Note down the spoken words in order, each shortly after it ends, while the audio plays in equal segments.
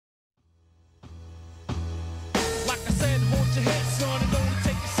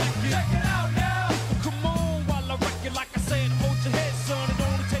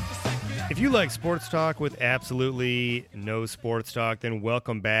you like sports talk with absolutely no sports talk, then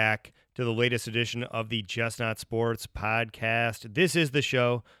welcome back to the latest edition of the Just Not Sports podcast. This is the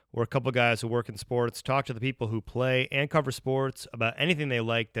show where a couple guys who work in sports talk to the people who play and cover sports about anything they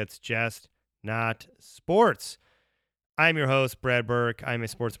like that's just not sports. I'm your host, Brad Burke. I'm a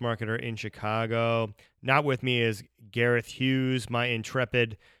sports marketer in Chicago. Not with me is Gareth Hughes, my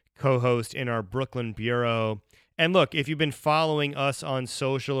intrepid co-host in our Brooklyn bureau. And look, if you've been following us on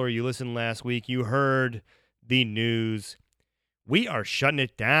social or you listened last week, you heard the news. We are shutting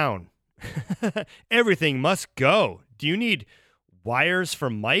it down. Everything must go. Do you need wires for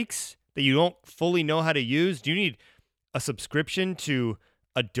mics that you don't fully know how to use? Do you need a subscription to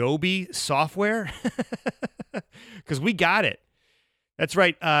Adobe software? Because we got it. That's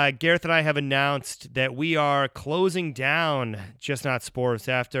right. Gareth and I have announced that we are closing down Just Not Sports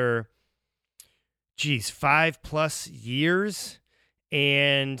after 5+ years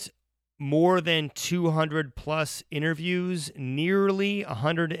and more than 200 plus interviews, nearly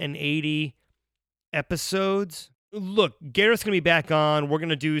 180 episodes. Look, Garrett's going to be back on. We're going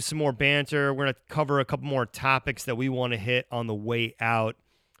to do some more banter. We're going to cover a couple more topics that we want to hit on the way out.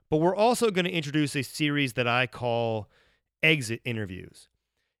 But we're also going to introduce a series that I call Exit Interviews.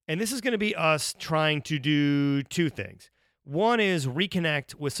 And this is going to be us trying to do two things. One is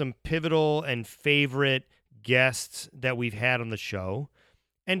reconnect with some pivotal and favorite guests that we've had on the show.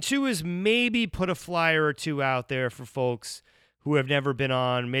 And two is maybe put a flyer or two out there for folks who have never been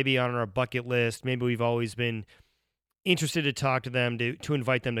on, maybe on our bucket list. Maybe we've always been interested to talk to them, to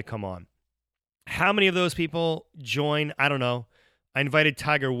invite them to come on. How many of those people join? I don't know. I invited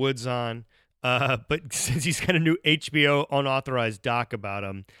Tiger Woods on, but since he's got a new HBO unauthorized doc about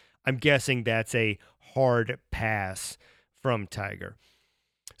him, I'm guessing that's a hard pass from Tiger.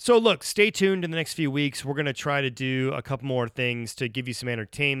 So look, stay tuned in the next few weeks. We're going to try to do a couple more things to give you some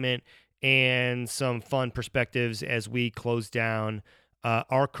entertainment and some fun perspectives as we close down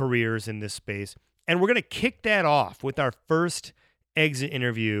our careers in this space. And we're going to kick that off with our first exit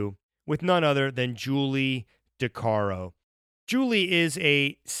interview with none other than Julie DeCaro. Julie is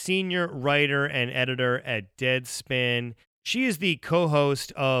a senior writer and editor at Deadspin. She is the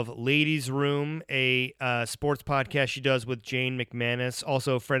co-host of Ladies Room, a sports podcast she does with Jane McManus,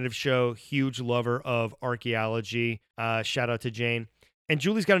 also a friend of the show, huge lover of archaeology. Shout out to Jane. And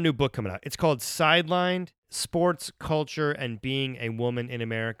Julie's got a new book coming out. It's called Sidelined: Sports, Culture, and Being a Woman in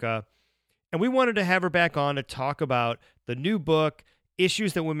America. And we wanted to have her back on to talk about the new book,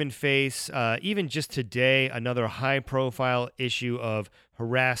 issues that women face, even just today, another high-profile issue of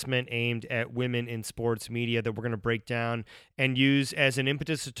harassment aimed at women in sports media that we're going to break down and use as an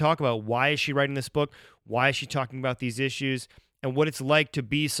impetus to talk about why is she writing this book, why is she talking about these issues, and what it's like to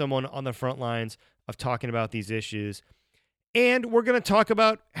be someone on the front lines of talking about these issues. And we're going to talk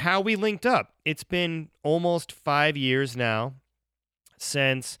about how we linked up. It's been almost 5 years now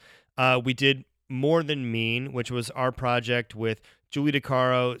since we did More Than Mean, which was our project with Julie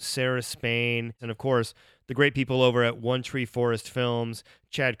DeCaro, Sarah Spain, and of course, the great people over at One Tree Forest Films,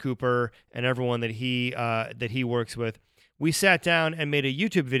 Chad Cooper, and everyone that he works with. We sat down and made a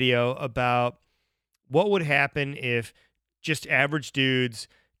YouTube video about what would happen if just average dudes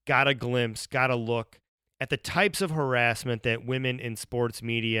got a glimpse, got a look at the types of harassment that women in sports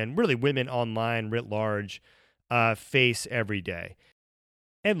media and really women online writ large face every day.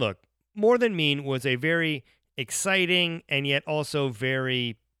 And look, More Than Mean was a very exciting and yet also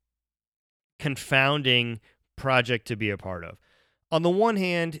very confounding project to be a part of. On the one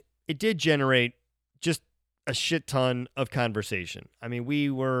hand, it did generate just a shit ton of conversation. I mean,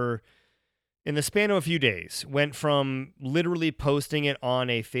 we were, in the span of a few days, went from literally posting it on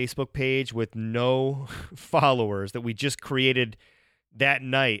a Facebook page with no followers that we just created that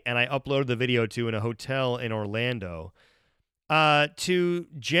night, and I uploaded the video to in a hotel in Orlando, to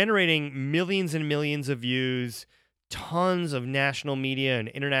generating millions and millions of views, tons of national media and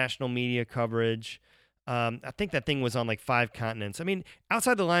international media coverage. I think that thing was on like 5 continents. I mean,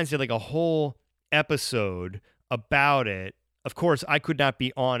 Outside the Lines did like a whole episode about it. Of course, I could not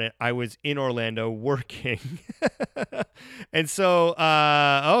be on it. I was in Orlando working. And so,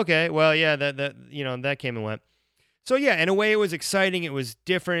 okay, well, yeah, that came and went. So yeah, in a way it was exciting. It was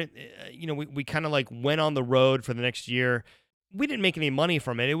different. We kind of like went on the road for the next year. We didn't make any money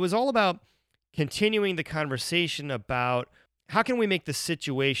from it. It was all about continuing the conversation about how can we make the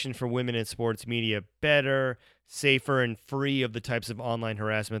situation for women in sports media better, safer, and free of the types of online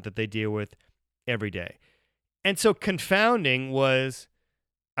harassment that they deal with every day. And so confounding was,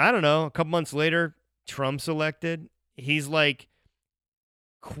 I don't know, a couple months later, Trump's elected. He's like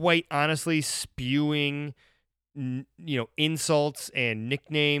quite honestly spewing insults and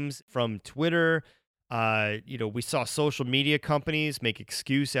nicknames from Twitter. We saw social media companies make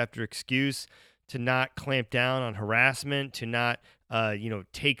excuse after excuse to not clamp down on harassment, to not,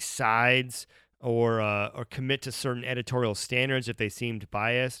 take sides or commit to certain editorial standards if they seemed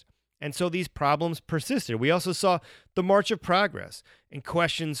biased. And so these problems persisted. We also saw the March of Progress, and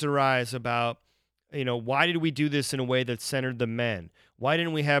questions arise about, why did we do this in a way that centered the men? Why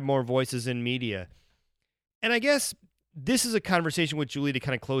didn't we have more voices in media? And I guess this is a conversation with Julie to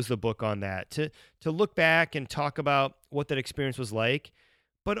kind of close the book on that, to look back and talk about what that experience was like,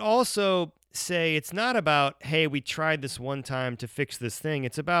 but also say it's not about, hey, we tried this one time to fix this thing.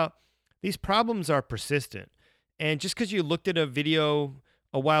 It's about these problems are persistent. And just because you looked at a video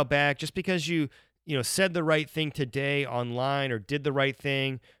a while back, just because you said the right thing today online or did the right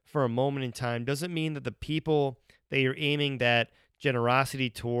thing for a moment in time, doesn't mean that the people that you're aiming that generosity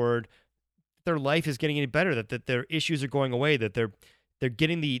toward, their life is getting any better, that their issues are going away, that they're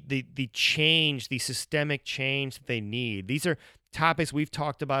getting the change, the systemic change that they need. These are topics we've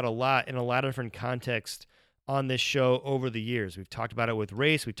talked about a lot in a lot of different contexts on this show over the years. We've talked about it with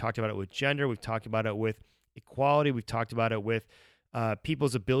race, we've talked about it with gender, we've talked about it with equality, we've talked about it with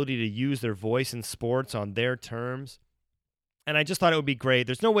people's ability to use their voice in sports on their terms. And I just thought it would be great.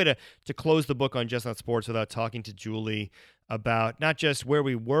 There's no way to close the book on Just Not Sports without talking to Julie about not just where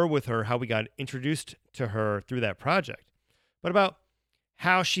we were with her, how we got introduced to her through that project, but about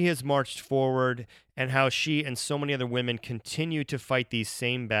how she has marched forward and how she and so many other women continue to fight these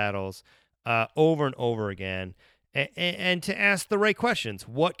same battles over and over again, and to ask the right questions.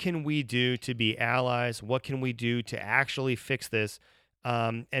 What can we do to be allies? What can we do to actually fix this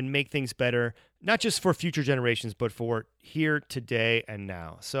and make things better, not just for future generations, but for here, today, and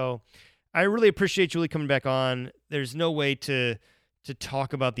now? So I really appreciate Julie coming back on. There's no way to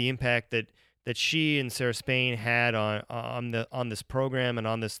talk about the impact that she and Sarah Spain had on this program and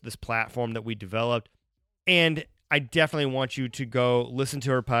on this platform that we developed. And I definitely want you to go listen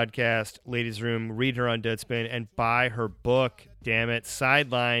to her podcast, Ladies Room, read her on Deadspin, and buy her book. Damn it,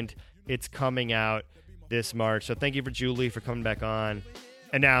 Sidelined. It's coming out this March. So thank you for Julie for coming back on.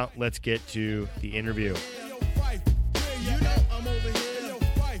 And now let's get to the interview.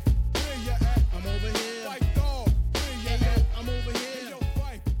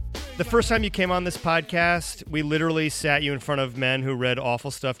 The first time you came on this podcast, we literally sat you in front of men who read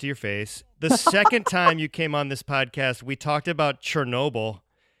awful stuff to your face. The second time you came on this podcast, we talked about Chernobyl.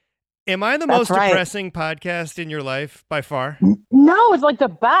 Am I the most depressing podcast in your life by far? No, it's like the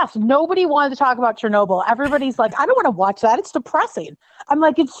best. Nobody wanted to talk about Chernobyl. Everybody's like, I don't want to watch that. It's depressing. I'm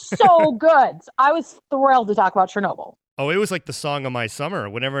like, it's so good. I was thrilled to talk about Chernobyl. Oh, it was like the song of my summer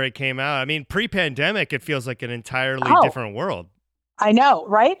whenever it came out. I mean, pre-pandemic, it feels like an entirely different world. I know,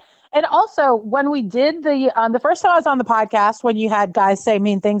 right? And also, when we did the first time I was on the podcast, when you had guys say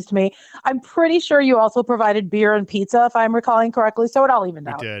mean things to me, I'm pretty sure you also provided beer and pizza, if I'm recalling correctly. So it all evened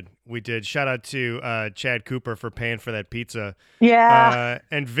out. We did. Shout out to Chad Cooper for paying for that pizza. Yeah.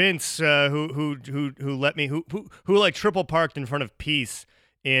 And Vince, who let me, who like triple parked in front of Peace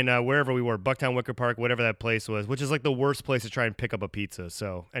in wherever we were, Bucktown, Wicker Park, whatever that place was, which is like the worst place to try and pick up a pizza.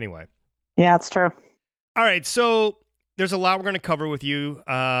 So anyway. Yeah, it's true. All right, so there's a lot we're going to cover with you.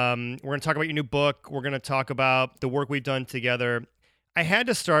 We're going to talk about your new book. We're going to talk about the work we've done together. I had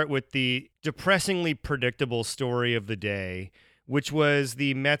to start with the depressingly predictable story of the day, which was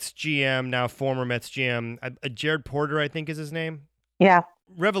the Mets GM, now former Mets GM, Jared Porter, I think is his name. Yeah.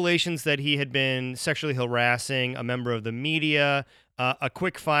 Revelations that he had been sexually harassing a member of the media, a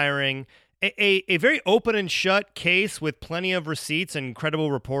quick firing, a very open and shut case with plenty of receipts and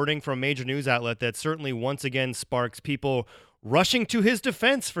credible reporting from a major news outlet that certainly once again sparks people rushing to his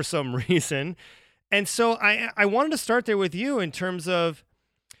defense for some reason. And so I wanted to start there with you in terms of,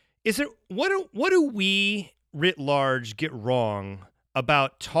 what do we writ large get wrong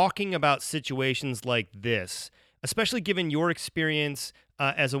about talking about situations like this, especially given your experience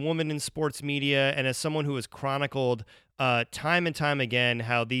as a woman in sports media and as someone who has chronicled time and time again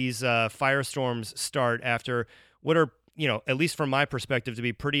how these firestorms start after what are, at least from my perspective, to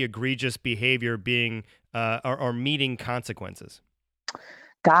be pretty egregious behavior being or meeting consequences?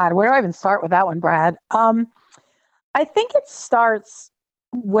 God, where do I even start with that one, Brad? I think it starts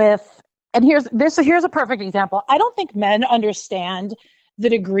with, and here's a perfect example. I don't think men understand the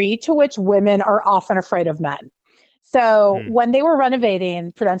degree to which women are often afraid of men. So when they were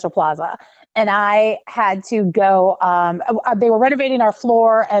renovating Prudential Plaza, and I had to go, they were renovating our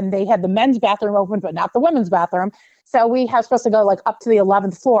floor, and they had the men's bathroom open, but not the women's bathroom. So we have supposed to go like up to the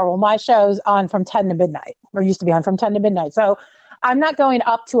 11th floor. Well, my show's on from 10 to midnight, or used to be on from 10 to midnight. So I'm not going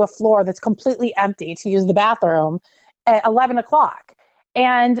up to a floor that's completely empty to use the bathroom at 11 o'clock.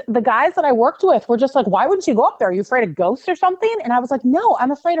 And the guys that I worked with were just like, why wouldn't you go up there? Are you afraid of ghosts or something? And I was like, no,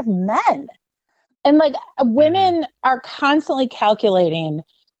 I'm afraid of men. And like women are constantly calculating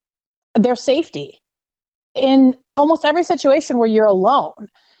their safety in almost every situation where you're alone.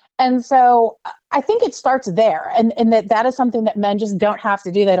 And so I think it starts there. And that is something that men just don't have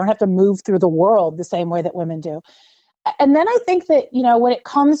to do. They don't have to move through the world the same way that women do. And then I think that, when it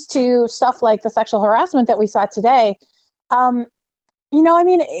comes to stuff like the sexual harassment that we saw today, no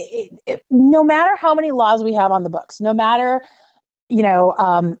matter how many laws we have on the books, no matter,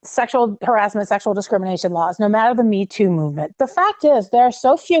 sexual harassment, sexual discrimination laws, no matter the Me Too movement, the fact is there are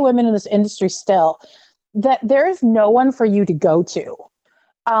so few women in this industry still that there is no one for you to go to.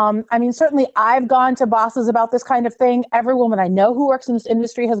 Certainly I've gone to bosses about this kind of thing. Every woman I know who works in this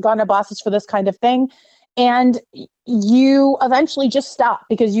industry has gone to bosses for this kind of thing. And you eventually just stop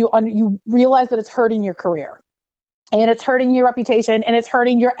because you realize that it's hurting your career and it's hurting your reputation and it's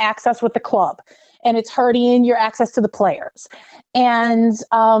hurting your access with the club and it's hurting your access to the players. And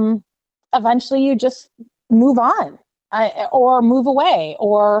eventually you just move on. Or move away,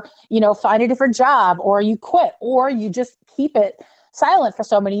 or, find a different job, or you quit, or you just keep it silent for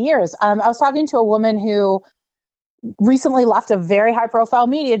so many years. I was talking to a woman who recently left a very high profile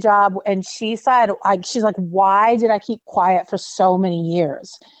media job. And she said, she's like, why did I keep quiet for so many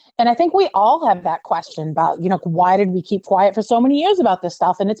years? And I think we all have that question about, why did we keep quiet for so many years about this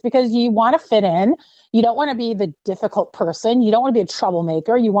stuff? And it's because you want to fit in. You don't want to be the difficult person. You don't want to be a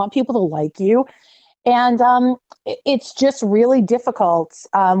troublemaker. You want people to like you. And it's just really difficult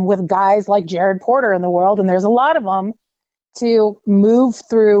with guys like Jared Porter in the world, and there's a lot of them, to move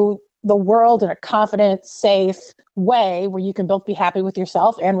through the world in a confident, safe way where you can both be happy with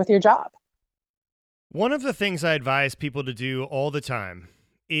yourself and with your job. One of the things I advise people to do all the time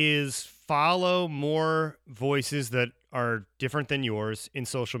is follow more voices that are different than yours in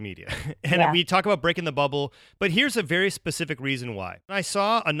social media. And we talk about breaking the bubble, but here's a very specific reason why. I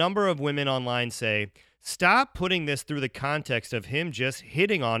saw a number of women online say, stop putting this through the context of him just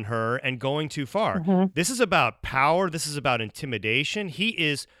hitting on her and going too far. Mm-hmm. This is about power. This is about intimidation. He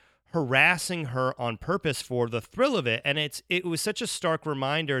is harassing her on purpose for the thrill of it. And it was such a stark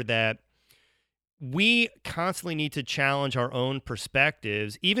reminder that we constantly need to challenge our own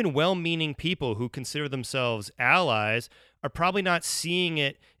perspectives. Even well-meaning people who consider themselves allies are probably not seeing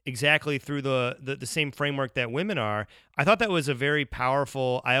it exactly through the same framework that women are. I thought that was a very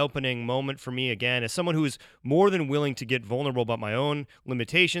powerful, eye-opening moment for me, again, as someone who is more than willing to get vulnerable about my own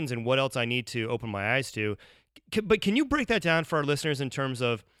limitations and what else I need to open my eyes to. But can you break that down for our listeners in terms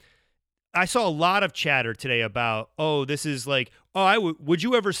of, I saw a lot of chatter today about, this is like, would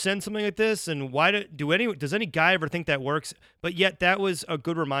you ever send something like this? And why does any guy ever think that works? But yet that was a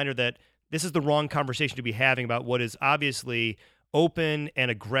good reminder that this is the wrong conversation to be having about what is obviously open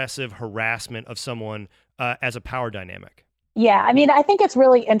and aggressive harassment of someone as a power dynamic. Yeah, I think it's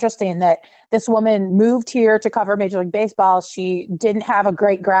really interesting that this woman moved here to cover Major League Baseball. She didn't have a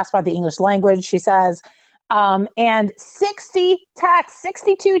great grasp of the English language, she says, and 62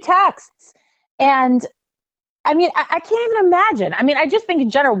 texts. And I can't even imagine. I just think in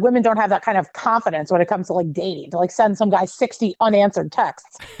general, women don't have that kind of confidence when it comes to like dating, to like send some guy 60 unanswered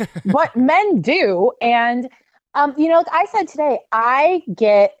texts, but men do. And, like I said today, I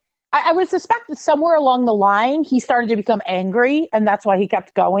would suspect that somewhere along the line, he started to become angry and that's why he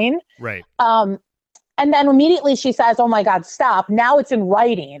kept going. Right. And then immediately she says, oh my God, stop. Now it's in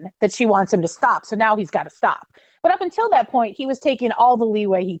writing that she wants him to stop. So now he's got to stop. But up until that point, he was taking all the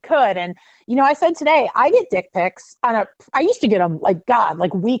leeway he could. And, I said today, I get dick pics I used to get them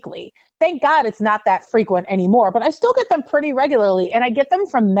like weekly. Thank God it's not that frequent anymore, but I still get them pretty regularly. And I get them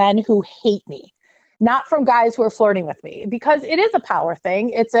from men who hate me, not from guys who are flirting with me, because it is a power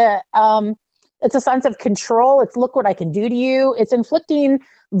thing. It's a sense of control. It's look what I can do to you. It's inflicting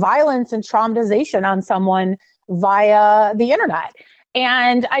violence and traumatization on someone via the internet.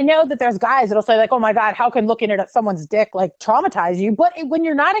 And I know that there's guys that'll say like, oh my God, how can looking at someone's dick like traumatize you? But when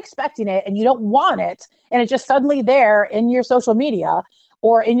you're not expecting it and you don't want it, and it's just suddenly there in your social media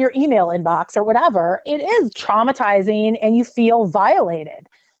or in your email inbox or whatever, it is traumatizing and you feel violated.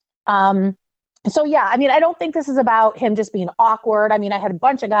 So yeah, I don't think this is about him just being awkward. I had a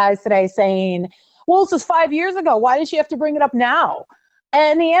bunch of guys today saying, well, this was 5 years ago. Why did she have to bring it up now?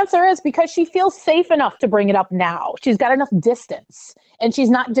 And the answer is because she feels safe enough to bring it up now. She's got enough distance and she's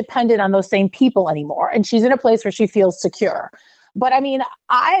not dependent on those same people anymore. And she's in a place where she feels secure. But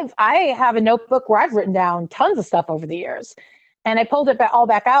I have a notebook where I've written down tons of stuff over the years. And I pulled it all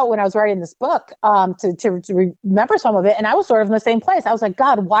back out when I was writing this book to remember some of it. And I was sort of in the same place. I was like,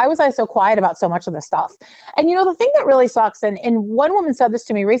 God, why was I so quiet about so much of this stuff? And, the thing that really sucks, and one woman said this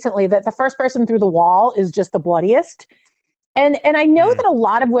to me recently, that the first person through the wall is just the bloodiest. And I know that a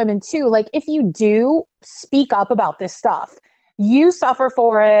lot of women too, like if you do speak up about this stuff, you suffer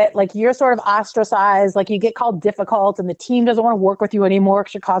for it. Like you're sort of ostracized, like you get called difficult and the team doesn't want to work with you anymore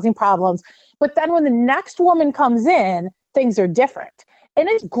because you're causing problems. But then when the next woman comes in, things are different. And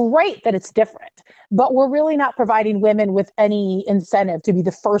it's great that it's different, but we're really not providing women with any incentive to be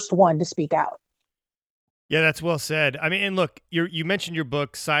the first one to speak out. Yeah, that's well said. I mean, and look, you mentioned your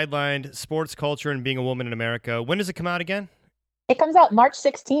book, Sidelined: Sports Culture and Being a Woman in America. When does it come out again? It comes out March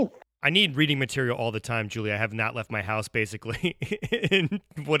 16th. I need reading material all the time, Julie. I have not left my house basically in,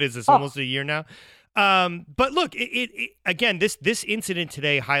 what is this, almost a year now? But look, again, this incident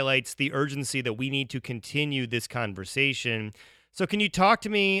today highlights the urgency that we need to continue this conversation. So can you talk to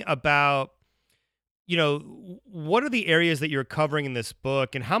me about, what are the areas that you're covering in this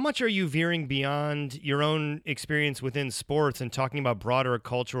book, and how much are you veering beyond your own experience within sports and talking about broader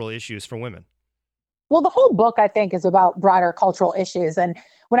cultural issues for women? Well, the whole book, I think, is about broader cultural issues. And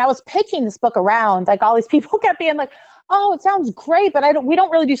when I was pitching this book around, like all these people kept being like, oh, it sounds great, but we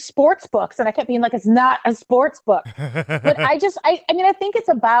don't really do sports books. And I kept being like, it's not a sports book. But I think it's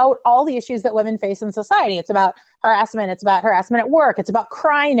about all the issues that women face in society. It's about harassment. It's about harassment at work. It's about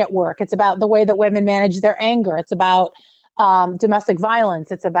crying at work. It's about the way that women manage their anger. It's about domestic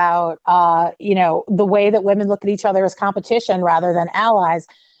violence. It's about, the way that women look at each other as competition rather than allies.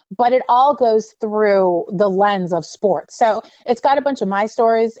 But it all goes through the lens of sports. So it's got a bunch of my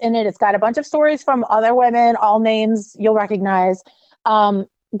stories in it. It's got a bunch of stories from other women, all names you'll recognize.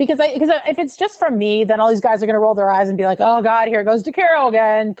 Because if it's just from me, then all these guys are going to roll their eyes and be like, oh God, here goes DeCaro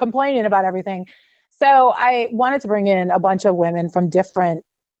again, complaining about everything. So I wanted to bring in a bunch of women from different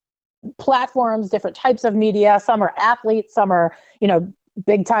platforms, different types of media. Some are athletes, some are,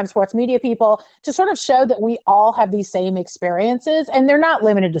 big time sports media people, to sort of show that we all have these same experiences, and they're not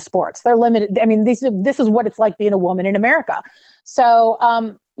limited to sports. They're limited. I mean, this is what it's like being a woman in America. So,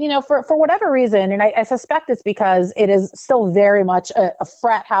 for whatever reason, and I suspect it's because it is still very much a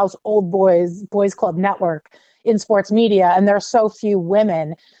frat house, old boys club network in sports media, and there are so few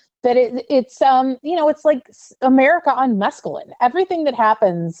women that it's like America on mescaline. Everything that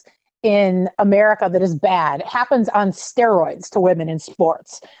happens in America that is bad happens on steroids to women in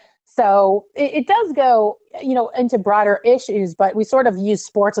sports. So it does go, into broader issues, but we sort of use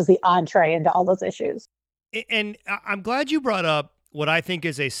sports as the entree into all those issues. And I'm glad you brought up what I think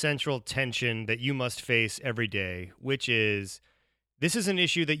is a central tension that you must face every day, which is this is an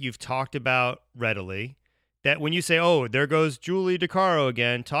issue that you've talked about readily, that when you say, oh, there goes Julie DeCaro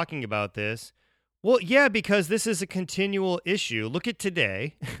again talking about this. Well, yeah, because this is a continual issue. Look at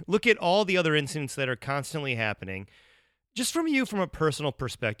today. Look at all the other incidents that are constantly happening. Just from a personal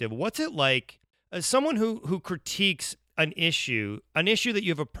perspective, what's it like as someone who critiques an issue that you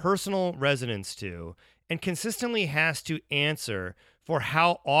have a personal resonance to and consistently has to answer for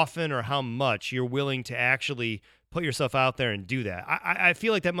how often or how much you're willing to actually put yourself out there and do that? I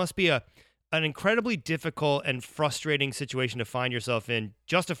feel like that must be an incredibly difficult and frustrating situation to find yourself in,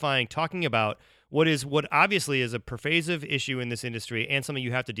 justifying talking about what obviously is a pervasive issue in this industry and something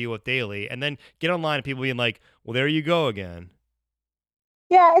you have to deal with daily, and then get online and people being like, well, there you go again.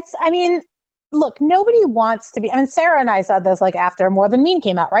 Yeah, look, nobody wants to be, Sarah and I said this like after More Than Mean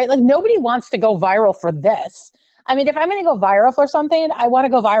came out, right? Like nobody wants to go viral for this. If I'm going to go viral for something, I want to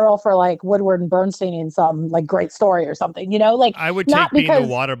go viral for like Woodward and Bernstein in some like great story or something, like I would take being the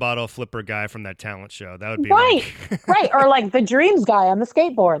water bottle flipper guy from that talent show. That would be right, right. Or like the Dreams guy on the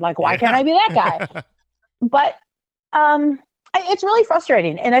skateboard. Like, why can't I be that guy? But it's really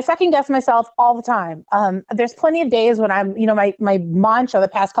frustrating. And I second guess myself all the time. There's plenty of days when I'm, my mantra the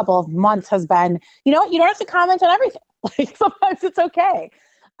past couple of months has been, you don't have to comment on everything. Like sometimes it's okay.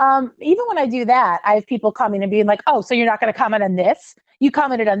 Even when I do that, I have people coming and being like, oh, so you're not going to comment on this? You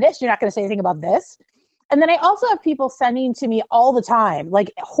commented on this. You're not going to say anything about this. And then I also have people sending to me all the time,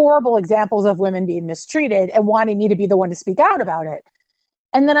 like horrible examples of women being mistreated and wanting me to be the one to speak out about it.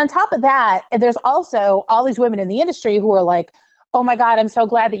 And then on top of that, there's also all these women in the industry who are like, oh my God, I'm so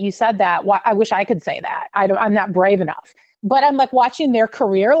glad that you said that. I wish I could say that. I'm not brave enough. But I'm like watching their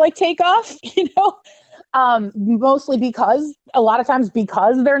career like take off, mostly because a lot of times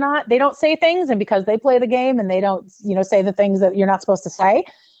because they don't say things, and because they play the game and they don't, say the things that you're not supposed to say.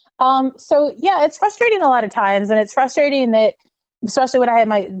 So yeah, it's frustrating a lot of times. And it's frustrating that, especially when I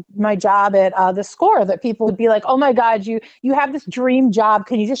had my job at The Score, that people would be like, oh my God, you have this dream job.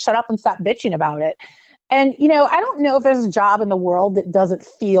 Can you just shut up and stop bitching about it? And, I don't know if there's a job in the world that doesn't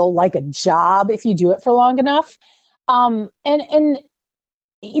feel like a job if you do it for long enough. And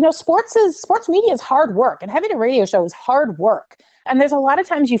sports media is hard work, and having a radio show is hard work. And there's a lot of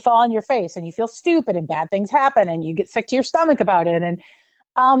times you fall on your face and you feel stupid and bad things happen and you get sick to your stomach about it. And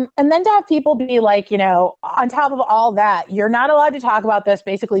then to have people be like, on top of all that, you're not allowed to talk about this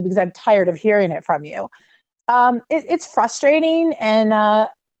basically because I'm tired of hearing it from you. It's frustrating. And,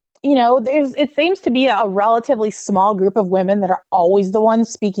 it seems to be a relatively small group of women that are always the ones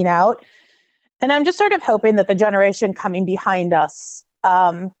speaking out. And I'm just sort of hoping that the generation coming behind us,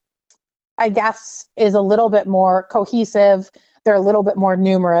 I guess, is a little bit more cohesive. They're a little bit more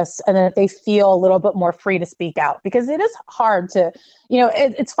numerous, and that they feel a little bit more free to speak out, because it is hard to,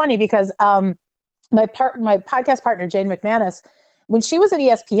 it's funny because my podcast partner, Jane McManus, when she was at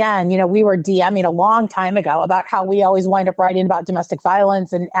ESPN, we were DMing a long time ago about how we always wind up writing about domestic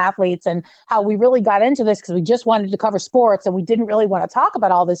violence and athletes, and how we really got into this because we just wanted to cover sports and we didn't really want to talk about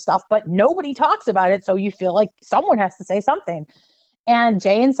all this stuff, but nobody talks about it. So you feel like someone has to say something. And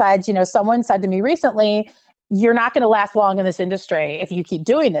Jane said, someone said to me recently, you're not going to last long in this industry if you keep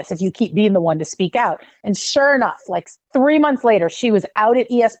doing this, if you keep being the one to speak out. And sure enough, like 3 months later, she was out at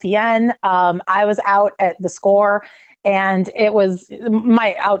ESPN. I was out at The Score. And it was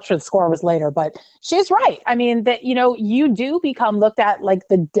my out for The Score was later, but she's right. I mean, that, you do become looked at like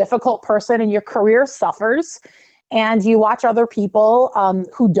the difficult person, and your career suffers. And you watch other people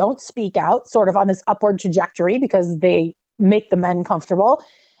who don't speak out sort of on this upward trajectory because they make the men comfortable.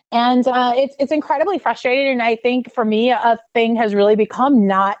 And it's incredibly frustrating. And I think for me, a thing has really become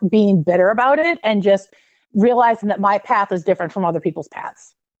not being bitter about it and just realizing that my path is different from other people's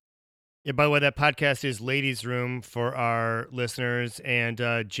paths. Yeah, by the way, that podcast is Ladies' Room for our listeners. And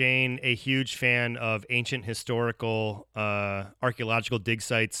Jane, a huge fan of ancient historical archaeological dig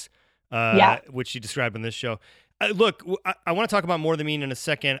sites, which she described on this show. Look, I want to talk about More Than Mean in a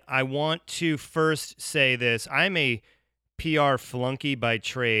second. I want to first say this. I'm a PR flunky by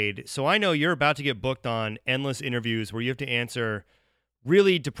trade, so I know you're about to get booked on endless interviews where you have to answer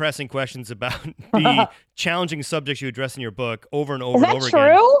really depressing questions about the challenging subjects you address in your book over and over and over again. Is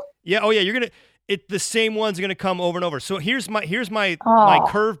that true? Yeah. Oh, yeah. The same ones are gonna come over and over. So here's my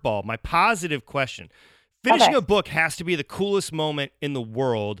curveball, my positive question. Finishing a book has to be the coolest moment in the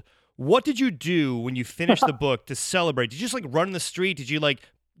world. What did you do when you finished the book to celebrate? Did you just like run in the street? Did you like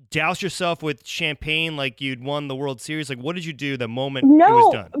douse yourself with champagne like you'd won the World Series? Like, what did you do the moment it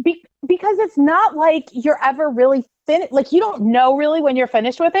was done? Because it's not like you're ever really finished. Like, you don't know really when you're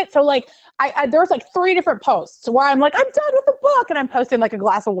finished with it. So like, there's like 3 different posts where I'm like, I'm done with the book, and I'm posting like a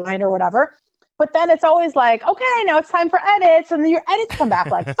glass of wine or whatever. But then it's always like, okay, now it's time for edits. And then your edits come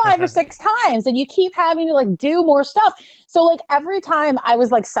back like 5 or 6 times, and you keep having to like do more stuff. So like every time I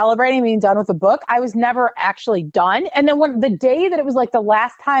was like celebrating being done with the book, I was never actually done. And then when the day that it was like the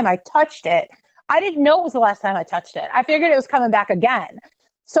last time I touched it, I didn't know it was the last time I touched it. I figured it was coming back again.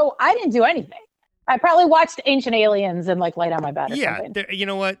 So I didn't do anything. I probably watched Ancient Aliens and like laid on my bed or something. You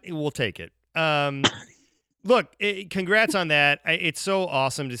know what? We'll take it. Look, congrats on that. It's so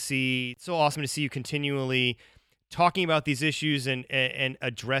awesome to see. So awesome to see you continually talking about these issues and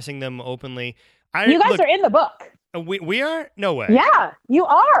addressing them openly. You guys are in the book. We are? No way. Yeah, you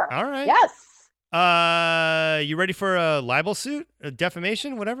are. All right. Yes. You ready for a libel suit, a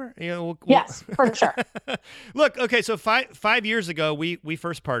defamation, whatever? Yes, for sure. Look, okay. So 5 years ago, we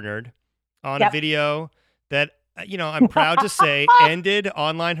first partnered on a video that I'm proud to say ended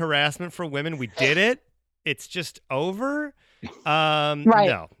online harassment for women. We did it. It's just over. Right.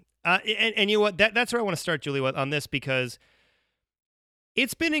 No. And you know what? That's where I want to start, Julie, on this, because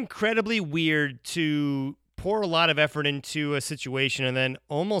it's been incredibly weird to pour a lot of effort into a situation and then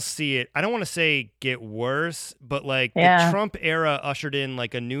almost see it, I don't want to say get worse, but like the Trump era ushered in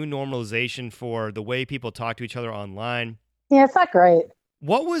like a new normalization for the way people talk to each other online. Yeah, it's not great.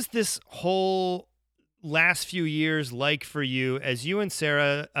 What was this whole last few years like for you, as you and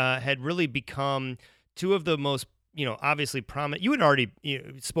Sarah had really become two of the most, obviously prominent. You had already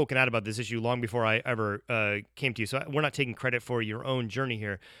spoken out about this issue long before I ever came to you, so we're not taking credit for your own journey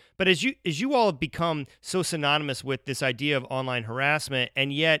here. But as you all have become so synonymous with this idea of online harassment,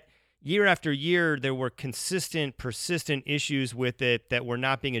 and yet year after year there were consistent, persistent issues with it that were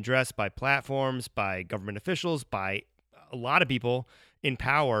not being addressed by platforms, by government officials, by a lot of people in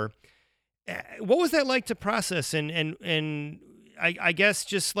power. What was that like to process? And I guess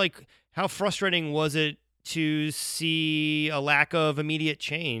just like how frustrating was it to see a lack of immediate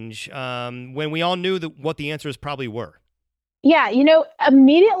change when we all knew what the answers probably were? Yeah,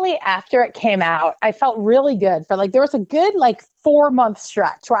 immediately after it came out, I felt really good for like there was a good like 4 month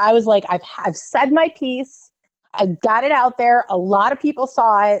stretch where I was like, I've said my piece, I got it out there, a lot of people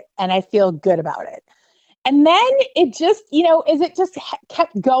saw it, and I feel good about it. And then it just, is it just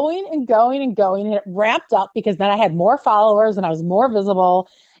kept going and going and going, and it ramped up because then I had more followers and I was more visible,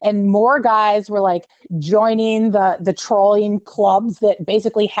 and more guys were like joining the trolling clubs that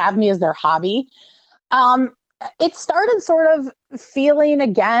basically have me as their hobby. Um, it started sort of feeling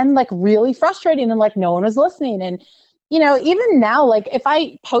again like really frustrating and like no one was listening. And even now, like if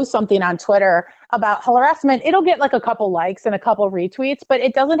I post something on Twitter about harassment, it'll get like a couple likes and a couple retweets, but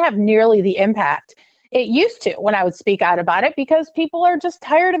it doesn't have nearly the impact it used to when I would speak out about it because people are just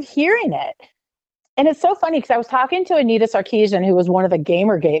tired of hearing it. And it's so funny because I was talking to Anita Sarkeesian, who was one of the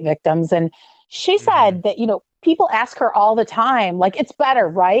Gamergate victims, and she Hmm. said that, people ask her all the time, like, it's better,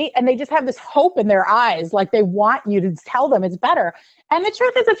 right? And they just have this hope in their eyes, like they want you to tell them it's better. And the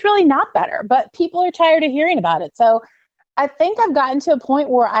truth is, it's really not better, but people are tired of hearing about it. So I think I've gotten to a point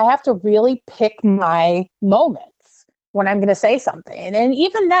where I have to really pick my moments when I'm going to say something. And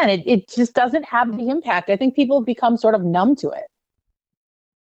even then, it just doesn't have the impact. I think people have become sort of numb to it.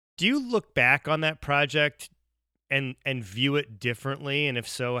 Do you look back on that project and view it differently? And if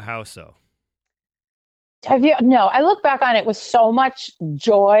so, how so? No, I look back on it with so much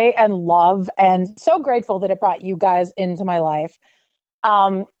joy and love and so grateful that it brought you guys into my life.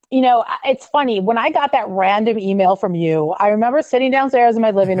 It's funny when I got that random email from you, I remember sitting downstairs in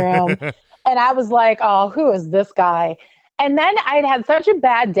my living room and I was like, oh, who is this guy? And then I'd had such a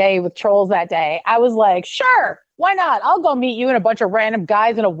bad day with trolls that day. I was like, sure, why not? I'll go meet you and a bunch of random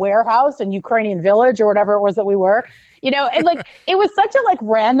guys in a warehouse in Ukrainian village or whatever it was that we were, and like it was such a like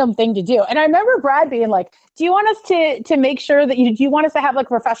random thing to do. And I remember Brad being like, do you want us to make sure that do you want us to have like a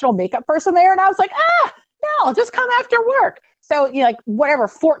professional makeup person there? And I was like, no, just come after work. So, like whatever,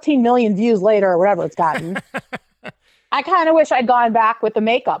 14 million views later or whatever it's gotten. I kind of wish I'd gone back with the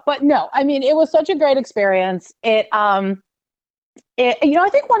makeup, but no, I mean, it was such a great experience. I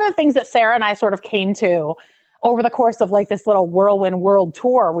think one of the things that Sarah and I sort of came to over the course of like this little whirlwind world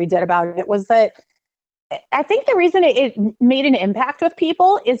tour we did about it was that I think the reason it made an impact with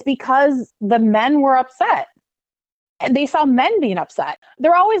people is because the men were upset and they saw men being upset.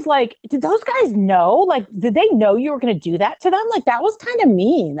 They're always like, did those guys know? Like, did they know you were going to do that to them? Like, that was kind of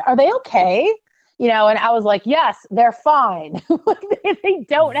mean. Are they okay? And I was like, yes, they're fine. They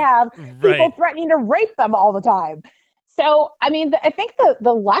don't have people Right. threatening to rape them all the time. So, I mean, I think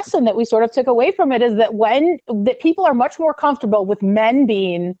the lesson that we sort of took away from it is that people are much more comfortable with men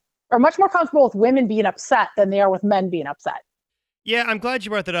being, or much more comfortable with women being upset than they are with men being upset. Yeah, I'm glad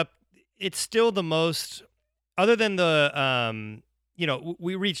you brought that up. It's still the most, other than the,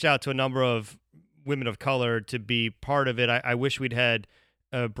 we reached out to a number of women of color to be part of it. I wish we'd had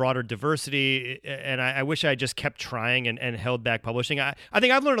a broader diversity, and I wish I just kept trying and held back publishing. I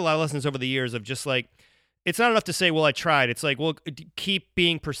think I've learned a lot of lessons over the years of just like, it's not enough to say, well, I tried. It's like, well, keep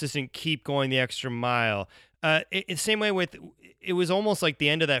being persistent, keep going the extra mile. Same way with, it was almost like the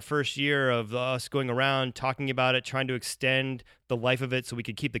end of that first year of us going around talking about it, trying to extend the life of it so we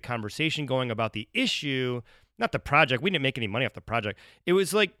could keep the conversation going about the issue, not the project. We didn't make any money off the project. It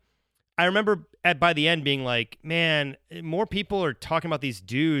was like, I remember by the end being like, man, more people are talking about these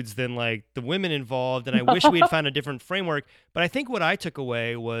dudes than like the women involved. And I wish we had found a different framework. But I think what I took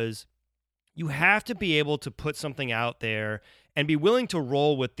away was, you have to be able to put something out there and be willing to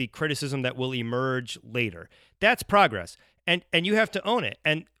roll with the criticism that will emerge later. That's progress. And you have to own it.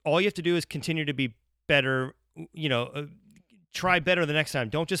 And all you have to do is continue to be better, try better the next time.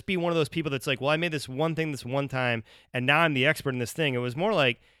 Don't just be one of those people that's like, well, I made this one thing this one time and now I'm the expert in this thing. It was more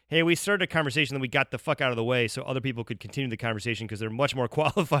like, hey, we started a conversation, then we got the fuck out of the way so other people could continue the conversation because they're much more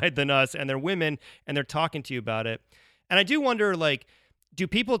qualified than us and they're women and they're talking to you about it. And I do wonder, like, do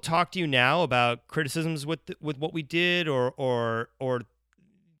people talk to you now about criticisms with what we did, or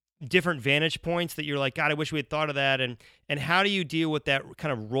different vantage points that you're like, God, I wish we had thought of that, and how do you deal with that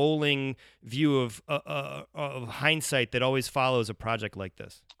kind of rolling view of hindsight that always follows a project like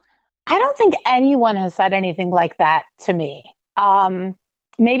this? I don't think anyone has said anything like that to me.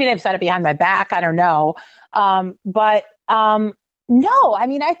 Maybe they've said it behind my back. I don't know. But no, I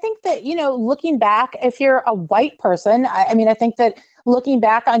mean, I think that, looking back, if you're a white person, I mean, I think that looking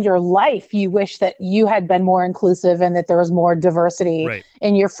back on your life, you wish that you had been more inclusive and that there was more diversity Right.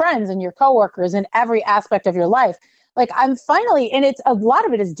 in your friends and your coworkers in every aspect of your life. Like I'm finally, and it's a lot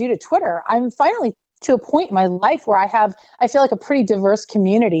of it is due to Twitter. I'm finally to a point in my life where I feel like a pretty diverse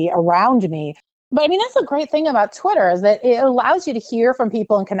community around me. But I mean, that's a great thing about Twitter is that it allows you to hear from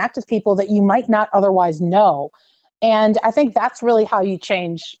people and connect with people that you might not otherwise know. And I think that's really how you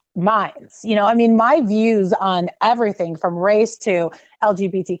change minds. I mean, my views on everything from race to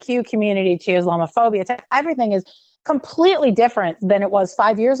LGBTQ community to Islamophobia to everything is completely different than it was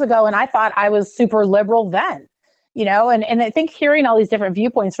 5 years ago. And I thought I was super liberal then, and I think hearing all these different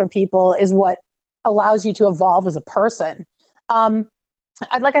viewpoints from people is what allows you to evolve as a person.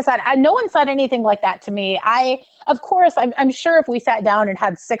 Like I said, no one said anything like that to me. Of course, I'm sure if we sat down and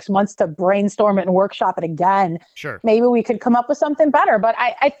had 6 months to brainstorm it and workshop it again, sure, maybe we could come up with something better. But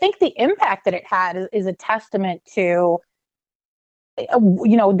I think the impact that it had is a testament to,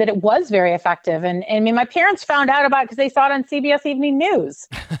 that it was very effective. And I mean, my parents found out about it because they saw it on CBS Evening News.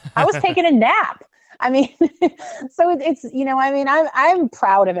 I was taking a nap. I mean, so it's, I mean, I'm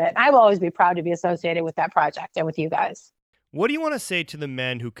proud of it. I will always be proud to be associated with that project and with you guys. What do you want to say to the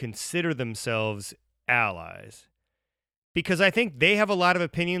men who consider themselves allies? Because I think they have a lot of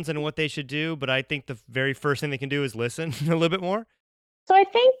opinions on what they should do, but I think the very first thing they can do is listen a little bit more. So I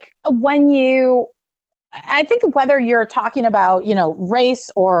think whether you're talking about, race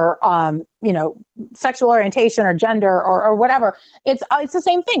or, sexual orientation or gender or whatever, it's the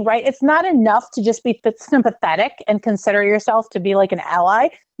same thing, right? It's not enough to just be sympathetic and consider yourself to be like an ally.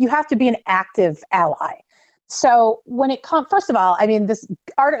 You have to be an active ally. So when it comes, first of all, I mean, this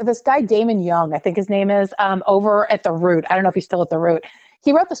guy, Damon Young, I think his name is, over at The Root. I don't know if he's still at The Root.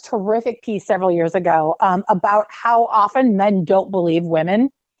 He wrote this terrific piece several years ago about how often men don't believe women.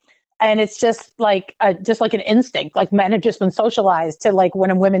 And it's just like an instinct, like men have just been socialized to, like,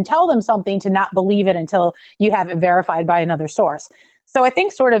 when women tell them something, to not believe it until you have it verified by another source. So I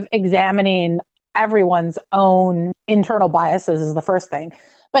think sort of examining everyone's own internal biases is the first thing.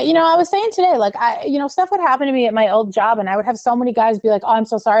 But, I was saying today, like, stuff would happen to me at my old job and I would have so many guys be like, oh, I'm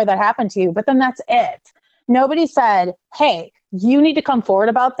so sorry that happened to you. But then that's it. Nobody said, hey, you need to come forward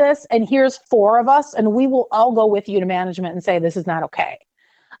about this. And here's 4 of us and we will all go with you to management and say, this is not okay.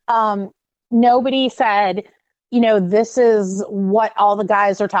 Nobody said, this is what all the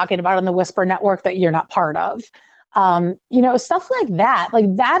guys are talking about on the Whisper Network that you're not part of. Stuff like that.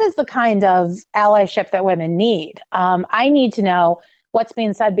 Like, that is the kind of allyship that women need. I need to know what's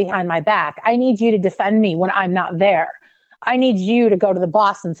being said behind my back. I need you to defend me when I'm not there. I need you to go to the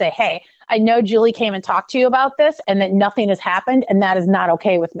boss and say, hey, I know Julie came and talked to you about this and that nothing has happened and that is not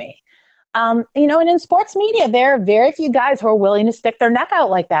okay with me. And in sports media, there are very few guys who are willing to stick their neck out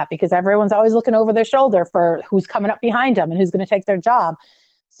like that because everyone's always looking over their shoulder for who's coming up behind them and who's going to take their job.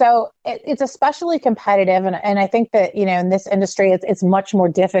 So it's especially competitive. And I think that, in this industry, it's much more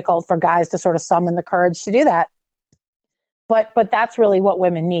difficult for guys to sort of summon the courage to do that. But that's really what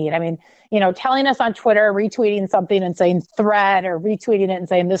women need. I mean, telling us on Twitter, retweeting something and saying thread or retweeting it and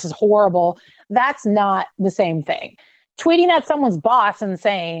saying this is horrible, that's not the same thing. Tweeting at someone's boss and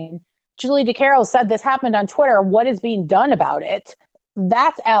saying, Julie DeCaro said this happened on Twitter, what is being done about it?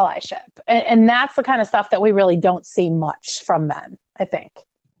 That's allyship. And that's the kind of stuff that we really don't see much from men, I think.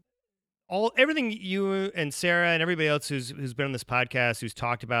 Everything you and Sarah and everybody else who's been on this podcast, who's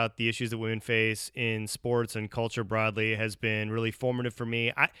talked about the issues that women face in sports and culture broadly, has been really formative for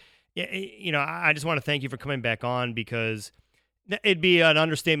me. I just want to thank you for coming back on, because it'd be an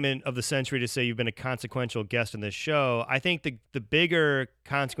understatement of the century to say you've been a consequential guest on this show. I think the bigger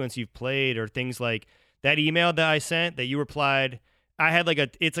consequence you've played are things like that email that I sent that you replied. I had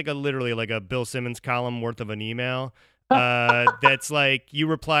literally like a Bill Simmons column worth of an email. That's like, you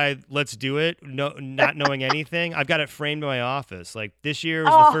replied, let's do it. No, not knowing anything. I've got it framed in my office. Like, this year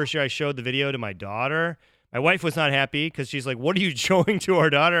was the first year I showed the video to my daughter. My wife was not happy because she's like, what are you showing to our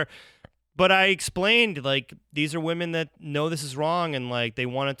daughter? But I explained, like, these are women that know this is wrong, and like they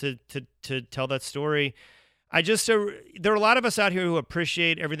wanted to tell that story. There are a lot of us out here who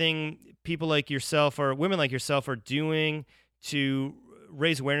appreciate everything people like yourself or women like yourself are doing to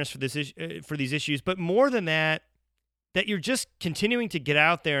raise awareness for these issues. But more than that you're just continuing to get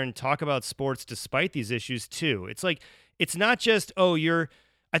out there and talk about sports despite these issues too. It's like, it's not just, I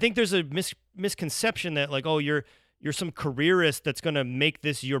think there's a misconception that, like, you're some careerist that's going to make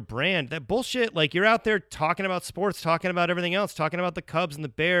this your brand. That bullshit. Like, you're out there talking about sports, talking about everything else, talking about the Cubs and the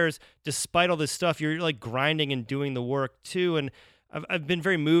Bears. Despite all this stuff, you're like grinding and doing the work too. And I've been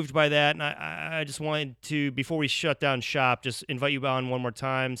very moved by that. And I just wanted to, before we shut down shop, just invite you on one more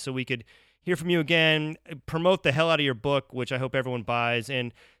time so we could hear from you again, promote the hell out of your book, which I hope everyone buys.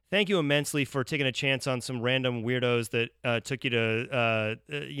 And thank you immensely for taking a chance on some random weirdos that took you to,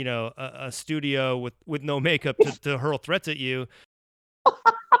 a studio with no makeup to hurl threats at you.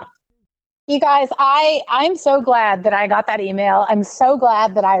 You guys, I'm so glad that I got that email. I'm so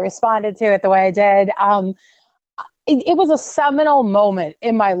glad that I responded to it the way I did. It was a seminal moment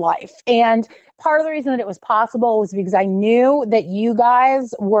in my life. And part of the reason that it was possible was because I knew that you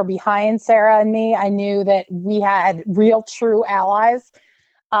guys were behind Sarah and me. I knew that we had real, true allies.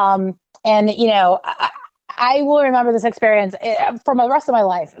 And, you know, I will remember this experience for the rest of my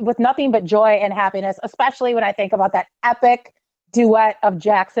life with nothing but joy and happiness, especially when I think about that epic duet of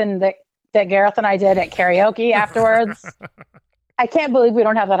Jackson that Gareth and I did at karaoke afterwards. I can't believe we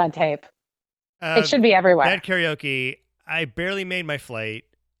don't have that on tape. It should be everywhere. That karaoke, I barely made my flight.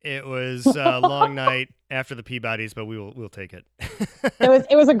 It was a long night after the Peabodys, but we'll take it.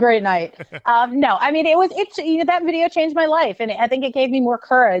 It was a great night. No, I mean, you know, that video changed my life, and I think it gave me more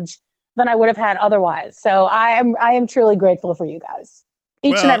courage than I would have had otherwise. So I am truly grateful for you guys,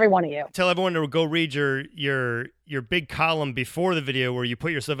 each and every one of you. Tell everyone to go read your big column before the video where you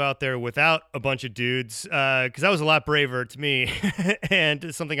put yourself out there without a bunch of dudes, because that was a lot braver to me, and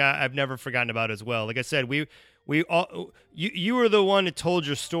it's something I've never forgotten about as well. Like I said, we all you were the one that told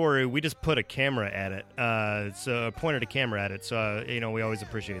your story. We just put a camera at it, so pointed a camera at it. So you know, we always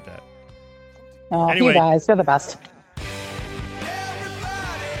appreciate that. Oh, anyway, you guys, you're the best.